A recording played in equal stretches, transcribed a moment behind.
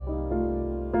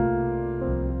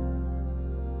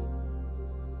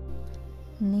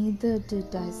Neither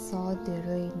did I saw the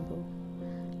rainbow,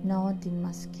 nor the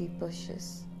musky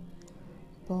bushes.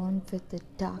 Born with the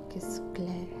darkest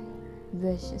glare,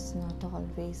 wishes not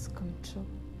always come true.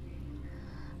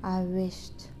 I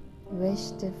wished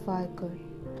if I could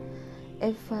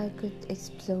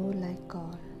explore like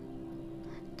all.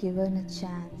 Given a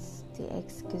chance, the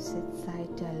exquisite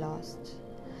sight I lost,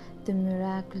 the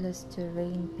miraculous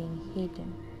terrain being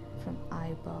hidden from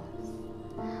eyeballs.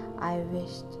 I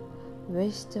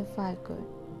wished if I could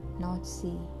not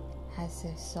see as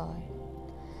I saw it.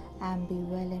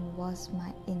 Ambivalent was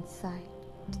my insight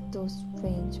to those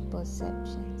strange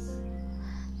perceptions.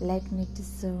 Let me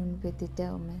discern with the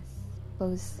dumbest,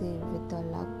 perceive with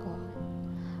all our God.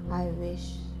 I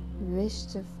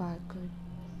wished if I could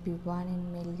be one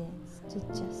in millions to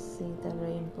just see the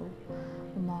rainbow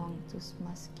among those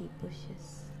musky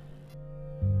bushes.